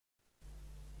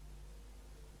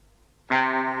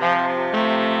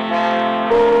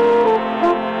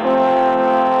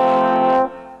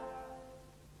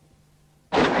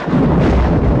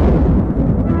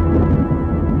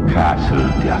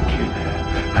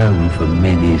home for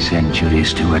many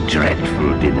centuries to a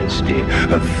dreadful dynasty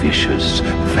of vicious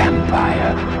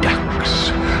vampire ducks,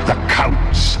 the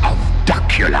Counts of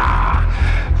Duckula.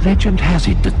 Legend has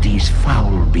it that these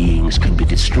foul beings can be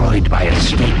destroyed by a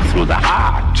stake through the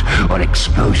heart or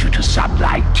exposure to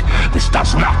sunlight. This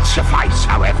does not suffice,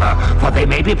 however, for they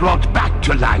may be brought back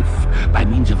to life by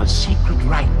means of a secret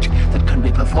rite that can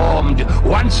be performed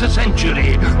once a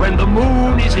century when the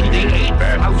moon is in the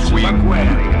 8th house of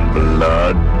Aquarius.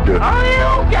 Blood. Are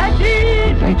you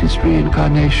getting? The latest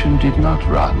reincarnation did not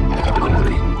run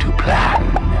according to plan.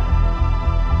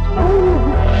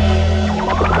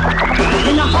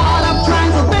 In the heart of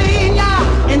Transylvania,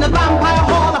 in the vampire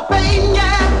hall of fame,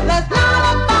 yeah, there's not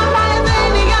a vampire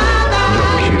any other.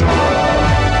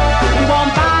 He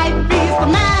won't fight, beast the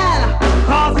man,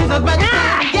 cause he's a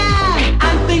vegetarian,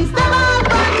 and things never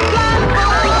run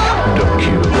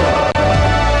Duckula.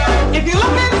 If you're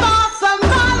looking for some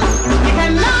fun, you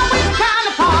can always count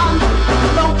upon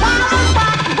the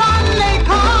one they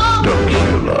call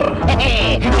Duckula.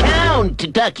 Count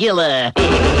Duckula.